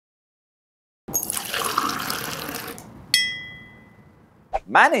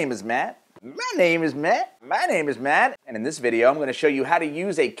My name is Matt. My name is Matt. My name is Matt. And in this video, I'm going to show you how to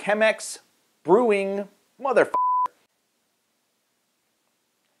use a Chemex brewing motherfucker.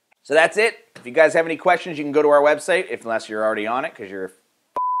 So that's it. If you guys have any questions, you can go to our website, unless you're already on it, because you're a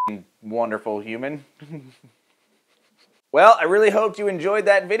f***ing wonderful human. Well, I really hoped you enjoyed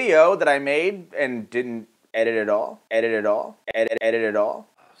that video that I made and didn't edit it all. Edit it all. Edit it all.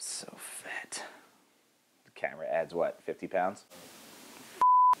 Oh, so fat. The camera adds what, 50 pounds?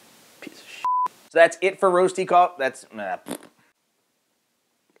 Piece of shit. So that's it for Roasty Call. That's...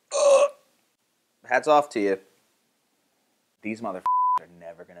 hats off to you. These motherfuckers are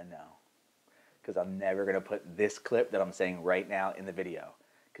never gonna know. Because I'm never gonna put this clip that I'm saying right now in the video.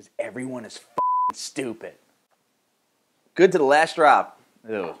 Because everyone is f***ing stupid. Good to the last drop.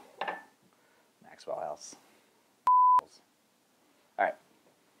 Ew. Maxwell House.